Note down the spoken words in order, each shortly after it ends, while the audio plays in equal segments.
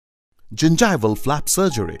Gingival flap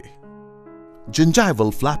surgery.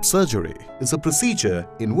 Gingival flap surgery is a procedure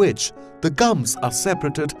in which the gums are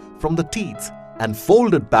separated from the teeth and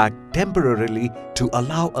folded back temporarily to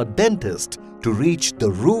allow a dentist to reach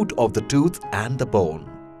the root of the tooth and the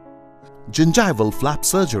bone. Gingival flap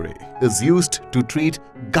surgery is used to treat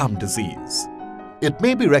gum disease. It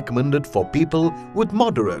may be recommended for people with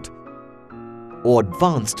moderate or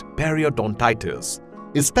advanced periodontitis,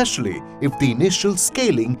 especially if the initial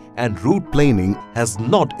scaling and root planing has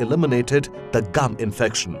not eliminated the gum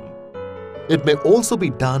infection. It may also be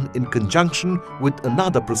done in conjunction with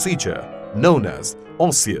another procedure known as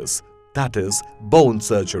osseous, that is, bone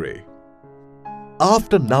surgery.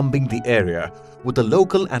 After numbing the area with a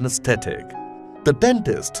local anesthetic, the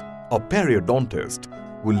dentist or periodontist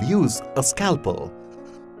will use a scalpel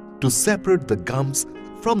to separate the gums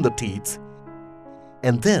from the teeth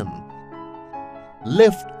and then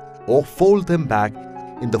lift or fold them back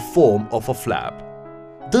in the form of a flap.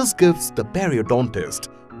 This gives the periodontist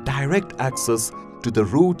direct access to the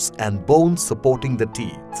roots and bones supporting the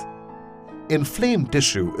teeth. Inflamed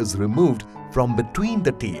tissue is removed from between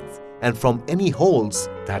the teeth and from any holes,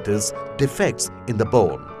 that is, defects in the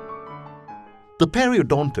bone. The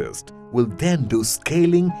periodontist will then do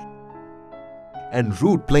scaling and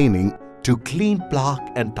root planing to clean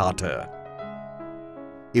plaque and tartar.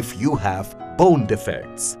 If you have bone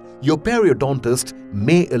defects, your periodontist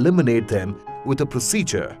may eliminate them with a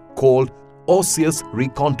procedure called osseous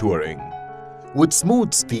recontouring, which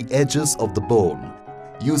smooths the edges of the bone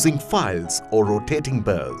using files or rotating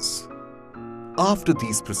burrs. After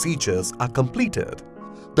these procedures are completed,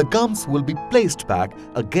 the gums will be placed back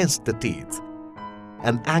against the teeth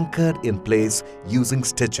and anchored in place using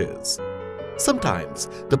stitches. Sometimes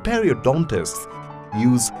the periodontists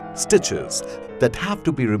use stitches that have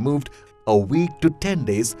to be removed a week to 10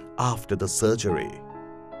 days after the surgery.